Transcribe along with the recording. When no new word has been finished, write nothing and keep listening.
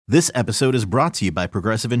This episode is brought to you by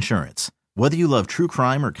Progressive Insurance. Whether you love true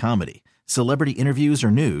crime or comedy, celebrity interviews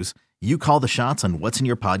or news, you call the shots on what's in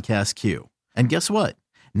your podcast queue. And guess what?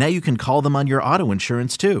 Now you can call them on your auto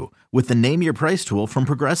insurance too with the Name Your Price tool from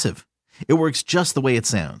Progressive. It works just the way it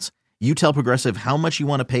sounds. You tell Progressive how much you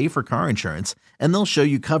want to pay for car insurance, and they'll show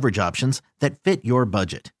you coverage options that fit your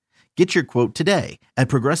budget. Get your quote today at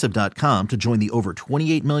Progressive.com to join the over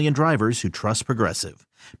 28 million drivers who trust Progressive.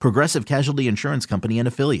 Progressive Casualty Insurance Company and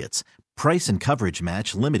Affiliates. Price and coverage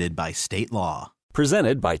match limited by state law.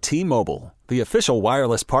 Presented by T-Mobile, the official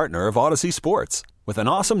wireless partner of Odyssey Sports. With an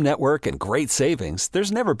awesome network and great savings,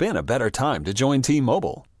 there's never been a better time to join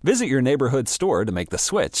T-Mobile. Visit your neighborhood store to make the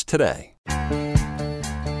switch today.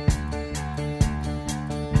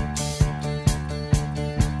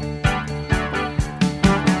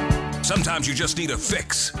 Sometimes you just need a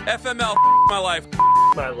fix. FML, my life.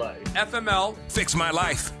 My life. FML, Fix my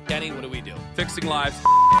life. Kenny, what do we do? Fixing lives.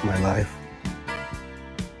 My life.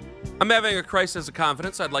 I'm having a crisis of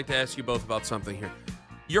confidence. I'd like to ask you both about something here.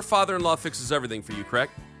 Your father-in-law fixes everything for you,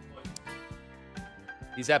 correct?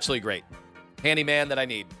 He's absolutely great. Handyman that I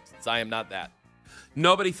need, since I am not that.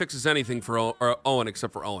 Nobody fixes anything for Owen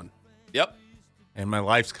except for Owen. Yep. And my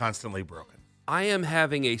life's constantly broken. I am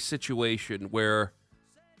having a situation where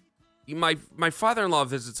my father-in-law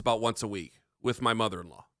visits about once a week with my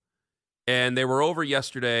mother-in-law. And they were over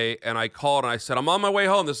yesterday, and I called and I said, I'm on my way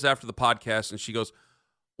home. This is after the podcast. And she goes,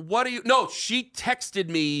 she texted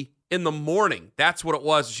me in the morning. That's what it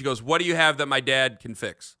was. She goes, what do you have that my dad can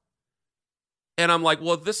fix? And I'm like,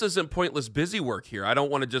 well, this isn't pointless busy work here. I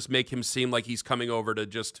don't want to just make him seem like he's coming over to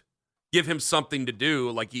just give him something to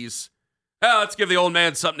do. Like let's give the old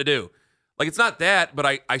man something to do. Like, it's not that,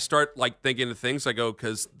 but I start, like, thinking of things. I go,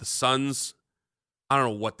 because the Suns, I don't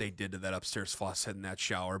know what they did to that upstairs faucet in that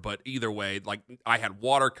shower, but either way, like, I had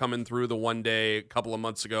water coming through the one day a couple of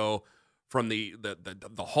months ago from the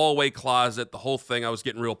hallway closet, the whole thing I was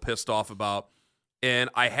getting real pissed off about. And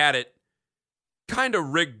I had it kind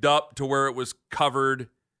of rigged up to where it was covered,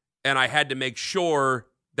 and I had to make sure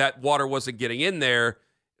that water wasn't getting in there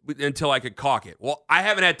until I could caulk it. Well, I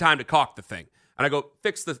haven't had time to caulk the thing. And I go,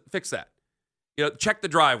 fix that. Check the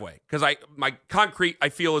driveway, because my concrete, I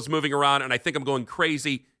feel, is moving around, and I think I'm going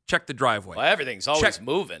crazy. Check the driveway. Well, everything's always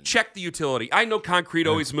moving. Check the utility. I know concrete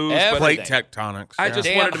always moves. Plate but tectonics. I just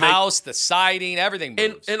Damn wanted to house, the siding, everything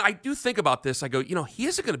moves. And I do think about this. I go, he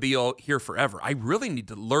isn't going to be here forever. I really need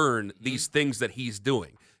to learn these things that he's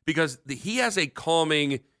doing, because he has a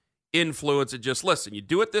calming influence. And just listen, you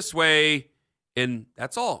do it this way, and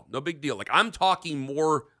that's all. No big deal. Like, I'm talking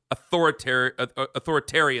more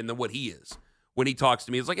authoritarian than what he is. When he talks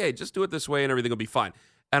to me, it's like, hey, just do it this way and everything will be fine.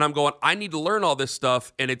 And I'm going, I need to learn all this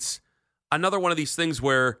stuff. And it's another one of these things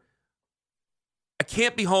where I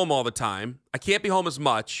can't be home all the time. I can't be home as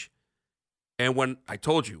much. And when I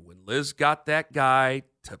told you, when Liz got that guy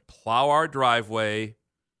to plow our driveway,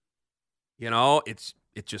 it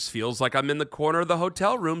just feels like I'm in the corner of the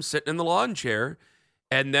hotel room sitting in the lawn chair.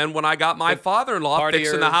 And then when I got my father-in-law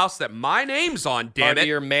fixing the house that my name's on, damn it. Part of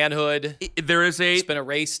your manhood. It's been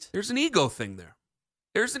erased. There's an ego thing there.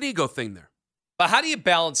 But how do you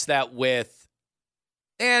balance that with,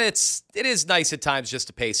 and it is nice at times just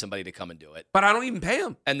to pay somebody to come and do it. But I don't even pay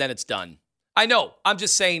them. And then it's done. I know. I'm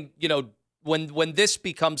just saying, when this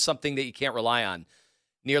becomes something that you can't rely on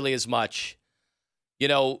nearly as much,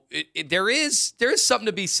 there is something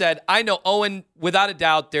to be said. I know, Owen, without a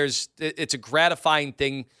doubt, it's a gratifying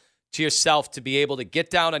thing to yourself to be able to get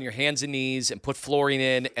down on your hands and knees and put flooring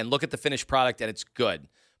in and look at the finished product, and it's good.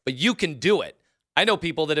 But you can do it. I know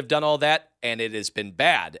people that have done all that, and it has been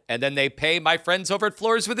bad. And then they pay my friends over at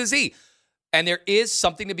Floors with a Z. And there is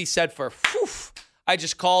something to be said for, I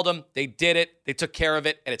just called them, they did it, they took care of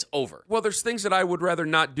it, and it's over. Well, there's things that I would rather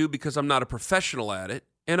not do because I'm not a professional at it.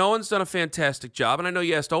 And Owen's done a fantastic job. And I know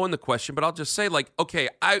you asked Owen the question, but I'll just say, okay,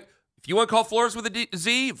 if you want to call Floors with a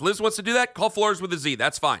Z, if Liz wants to do that, call Floors with a Z.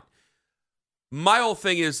 That's fine. My whole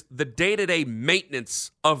thing is the day-to-day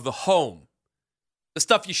maintenance of the home. The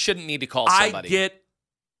stuff you shouldn't need to call somebody.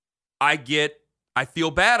 I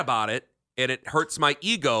feel bad about it, and it hurts my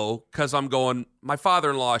ego because I'm going, my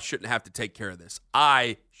father-in-law shouldn't have to take care of this.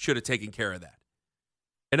 I should have taken care of that.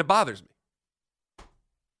 And it bothers me.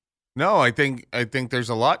 No, I think there's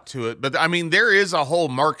a lot to it. But, I mean, there is a whole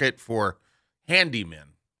market for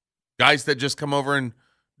handymen, guys that just come over and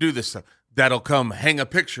do this stuff. That'll come hang a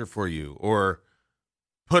picture for you or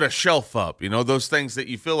put a shelf up, those things that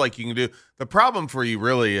you feel like you can do. The problem for you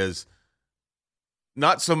really is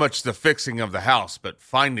not so much the fixing of the house, but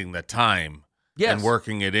finding the time and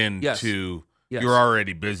working it into Your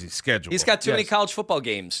already busy schedule. He's got too many college football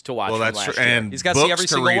games to watch. Well, from that's last true. year. And he's got books to see every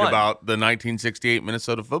to single read one. about the 1968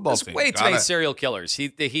 Minnesota football There's team. way too many serial killers.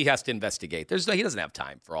 He has to investigate. He doesn't have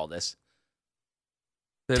time for all this.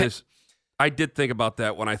 I did think about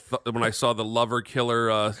that when I saw the lover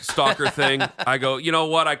killer stalker thing. I go, you know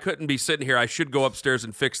what? I couldn't be sitting here. I should go upstairs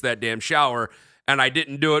and fix that damn shower. And I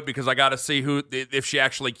didn't do it because I got to see if she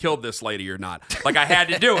actually killed this lady or not. Like, I had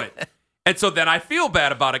to do it. And so then I feel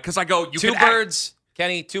bad about it because I go,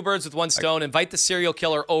 Kenny, two birds with one stone. Invite the serial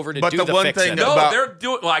killer over to but do the one fixing. thing No, about, they're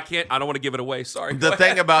doing. Well, I can't. I don't want to give it away. Sorry. The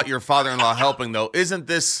thing about your father-in-law helping, though, isn't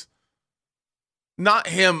this not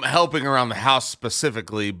him helping around the house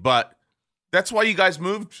specifically, but that's why you guys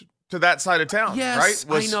moved to that side of town, yes,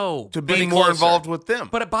 right? I know. To be more involved with them.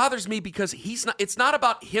 But it bothers me because it's not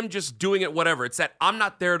about him just doing it, whatever. It's that I'm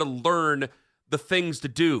not there to learn the things to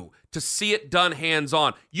do, to see it done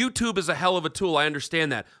hands-on. YouTube is a hell of a tool. I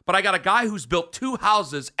understand that. But I got a guy who's built 2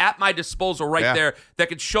 houses at my disposal there that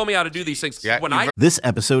can show me how to do these things. Yeah, This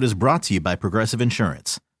episode is brought to you by Progressive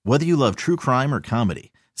Insurance. Whether you love true crime or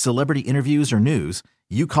comedy, celebrity interviews or news,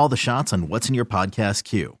 you call the shots on what's in your podcast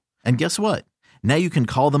queue. And guess what? Now you can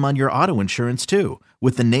call them on your auto insurance too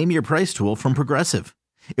with the Name Your Price tool from Progressive.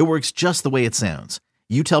 It works just the way it sounds.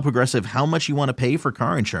 You tell Progressive how much you want to pay for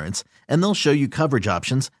car insurance, and they'll show you coverage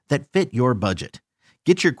options that fit your budget.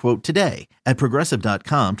 Get your quote today at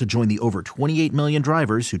Progressive.com to join the over 28 million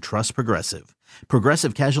drivers who trust Progressive.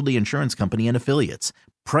 Progressive Casualty Insurance Company and Affiliates.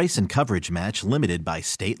 Price and coverage match limited by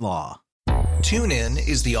state law. TuneIn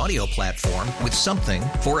is the audio platform with something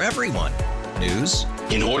for everyone. News.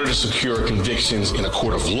 In order to secure convictions in a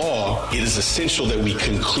court of law, it is essential that we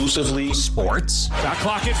conclusively. Sports. Shot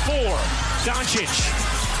clock at 4.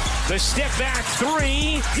 Doncic. The step back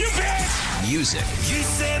 3. You bet. Music. You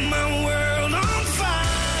set my world on fire.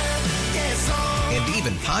 Yes, and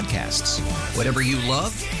even podcasts. Whatever you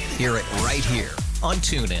love, hear it right here on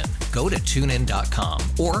TuneIn. Go to TuneIn.com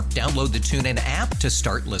or download the TuneIn app to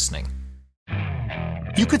start listening.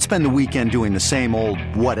 You could spend the weekend doing the same old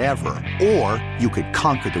whatever, or you could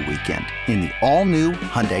conquer the weekend in the all-new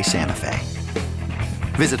Hyundai Santa Fe.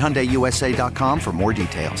 Visit HyundaiUSA.com for more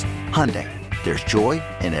details. Hyundai, there's joy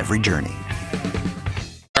in every journey.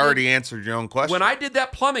 I already answered your own question. When I did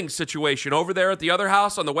that plumbing situation over there at the other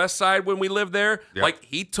house on the west side when we lived there, like,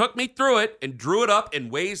 he took me through it and drew it up in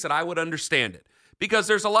ways that I would understand it. Because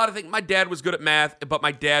there's a lot of things. My dad was good at math, but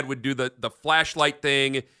my dad would do the flashlight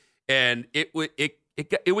thing, and it would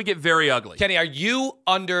get very ugly. Kenny, are you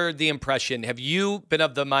under the impression, have you been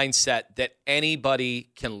of the mindset that anybody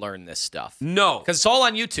can learn this stuff? No. Because it's all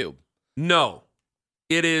on YouTube. No.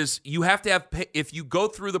 It is, you have to have, if you go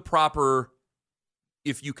through the proper,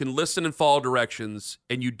 if you can listen and follow directions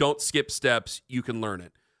and you don't skip steps, you can learn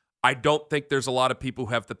it. I don't think there's a lot of people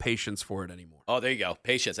who have the patience for it anymore. Oh, there you go.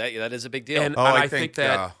 Patience. That is a big deal. And I think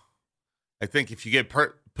that. I think if you get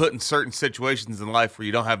put in certain situations in life where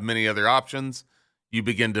you don't have many other options, you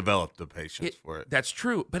begin to develop the patience for it. That's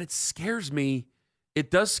true, but it scares me. It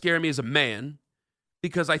does scare me as a man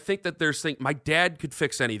because I think that there's things. My dad could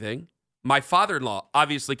fix anything. My father-in-law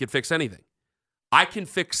obviously could fix anything. I can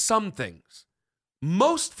fix some things.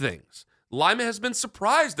 Most things. Lima has been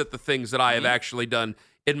surprised at the things that I have actually done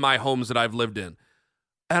in my homes that I've lived in.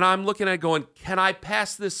 And I'm looking at it going, can I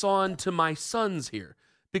pass this on to my sons here?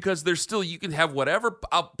 Because there's still, you can have whatever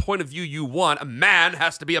point of view you want. A man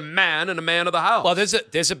has to be a man and a man of the house. Well,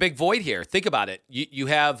 there's a big void here. Think about it. You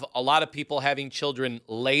have a lot of people having children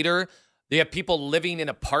later. You have people living in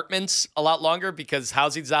apartments a lot longer because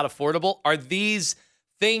housing's not affordable. Are these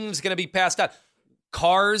things going to be passed on?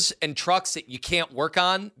 Cars and trucks that you can't work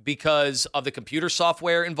on because of the computer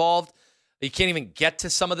software involved. You can't even get to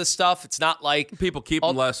some of this stuff. It's not like people keep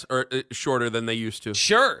them less or shorter than they used to.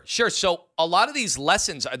 Sure. So a lot of these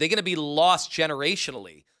lessons, are they going to be lost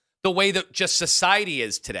generationally the way that just society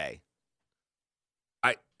is today?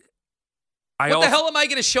 What the hell am I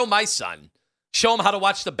going to show my son? Show him how to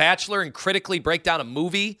watch The Bachelor and critically break down a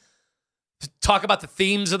movie? Talk about the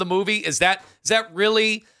themes of the movie? Is that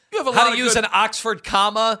really how to use an Oxford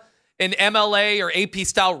comma in MLA or AP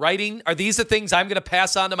style writing? Are these the things I'm going to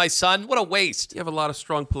pass on to my son? What a waste. You have a lot of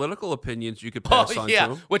strong political opinions you could pass on to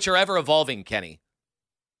him. Which are ever evolving, Kenny.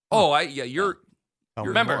 Remember,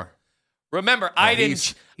 I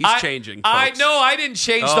didn't. He's changing. I know I didn't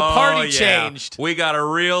change. The party changed. We got a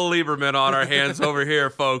real Lieberman on our hands over here,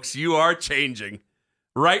 folks. You are changing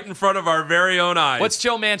right in front of our very own eyes. What's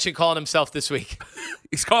Joe Manchin calling himself this week?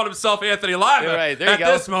 He's calling himself Anthony Lima. You're right. There you at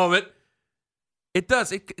go. This moment. It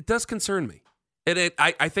does. It does concern me.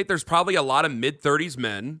 I think there's probably a lot of mid-30s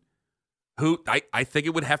men who I think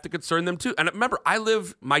it would have to concern them too. And remember,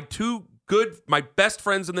 my two my best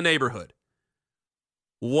friends in the neighborhood.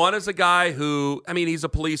 One is a guy who, he's a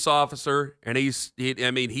police officer, and he's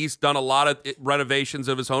done a lot of renovations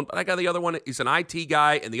of his home. But I got the other one. He's an IT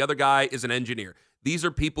guy, and the other guy is an engineer. These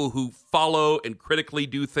are people who follow and critically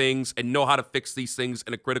do things and know how to fix these things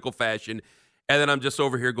in a critical fashion. And then I'm just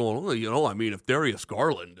over here going, if Darius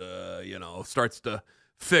Garland, starts to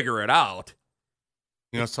figure it out.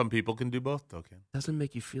 Some people can do both, though, Ken. Doesn't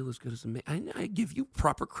make you feel as good as me. I give you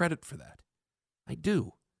proper credit for that. I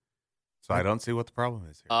do. So I don't see what the problem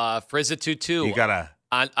is here. Frizza22. You gotta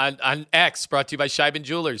on X, brought to you by Scheiben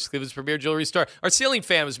Jewelers, Cleveland's premier jewelry store. Our ceiling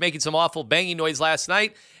fan was making some awful banging noise last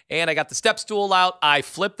night, and I got the step stool out. I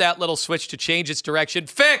flipped that little switch to change its direction.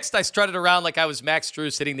 Fixed. I strutted around like I was Max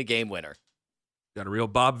Strus hitting the game winner. Got a real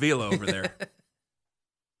Bob Vila over there.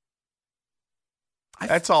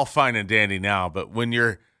 That's all fine and dandy now, but when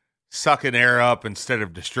you're sucking air up instead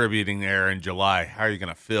of distributing air in July, how are you going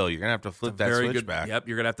to feel? You're going to have to flip that switch back. Yep,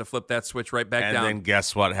 you're going to have to flip that switch right back down. And then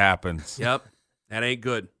guess what happens? Yep, that ain't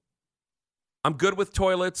good. I'm good with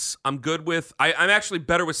toilets. I'm good with I'm actually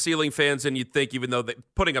better with ceiling fans than you'd think, even though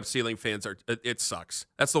putting up ceiling fans, it sucks.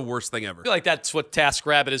 That's the worst thing ever. I feel like that's what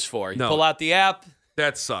TaskRabbit is for. You pull out the app.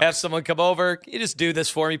 That sucks. Have someone come over. Can you just do this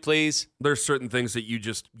for me, please? There's certain things that you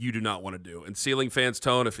do not want to do. And ceiling fans,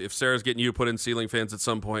 Tone, if Sarah's getting you to put in ceiling fans at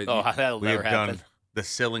some point. Oh, that'll never happen. We have done the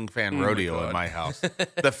ceiling fan rodeo in my house.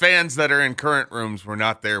 The fans that are in current rooms were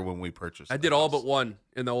not there when we purchased I did all but one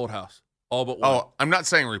in the old house. All but one. Oh, I'm not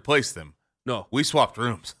saying replace them. No. We swapped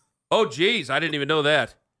rooms. Oh, geez. I didn't even know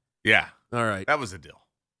that. Yeah. All right. That was a deal.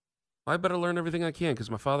 I better learn everything I can because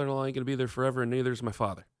my father-in-law ain't going to be there forever, and neither is my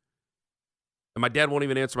father. And my dad won't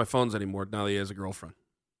even answer my phones anymore now that he has a girlfriend.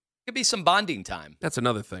 Could be some bonding time. That's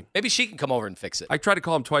another thing. Maybe she can come over and fix it. I tried to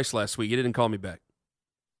call him twice last week. He didn't call me back.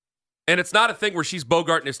 And it's not a thing where she's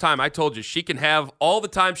bogarting his time. I told you, she can have all the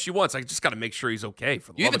time she wants. I just got to make sure he's okay.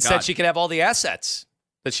 For the you love even of said God. She can have all the assets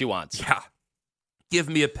that she wants. Yeah. Give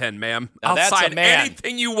me a pen, ma'am. Now I'll sign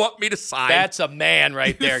anything you want me to sign. That's a man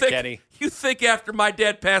right there, Kenny. You think after my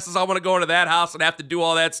dad passes, I want to go into that house and have to do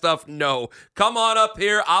all that stuff? No. Come on up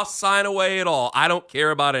here. I'll sign away it all. I don't care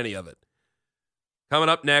about any of it. Coming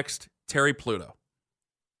up next, Terry Pluto.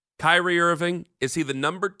 Kyrie Irving, is he the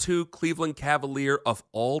number 2 Cleveland Cavalier of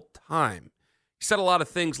all time? He said a lot of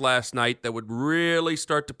things last night that would really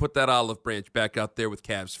start to put that olive branch back out there with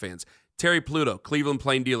Cavs fans. Terry Pluto, Cleveland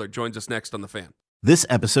Plain Dealer, joins us next on The Fan. This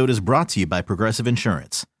episode is brought to you by Progressive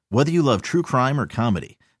Insurance. Whether you love true crime or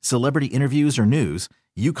comedy, celebrity interviews or news,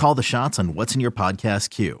 you call the shots on what's in your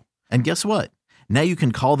podcast queue. And guess what? Now you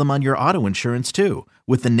can call them on your auto insurance too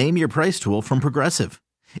with the Name Your Price tool from Progressive.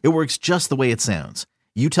 It works just the way it sounds.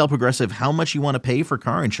 You tell Progressive how much you want to pay for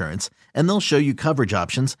car insurance, and they'll show you coverage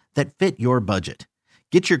options that fit your budget.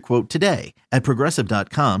 Get your quote today at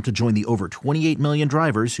Progressive.com to join the over 28 million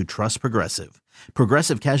drivers who trust Progressive.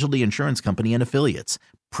 Progressive Casualty Insurance Company and Affiliates.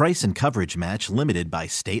 Price and coverage match limited by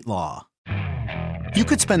state law. You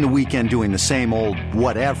could spend the weekend doing the same old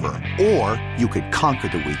whatever, or you could conquer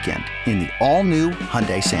the weekend in the all-new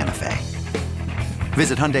Hyundai Santa Fe.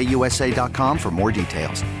 Visit HyundaiUSA.com for more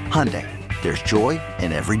details. Hyundai, there's joy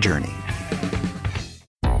in every journey.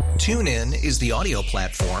 TuneIn is the audio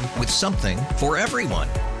platform with something for everyone.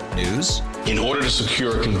 News. In order to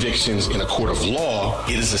secure convictions in a court of law,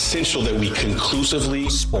 it is essential that we conclusively.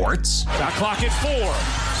 Sports. Shot clock at 4.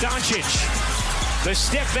 Doncic. The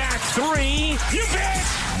step back 3. You bet.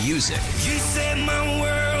 Music. You set my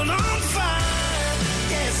world on fire.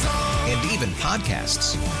 Yes, and even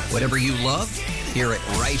podcasts. Whatever you love, hear it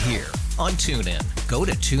right here on TuneIn. Go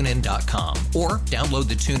to TuneIn.com or download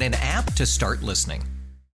the TuneIn app to start listening.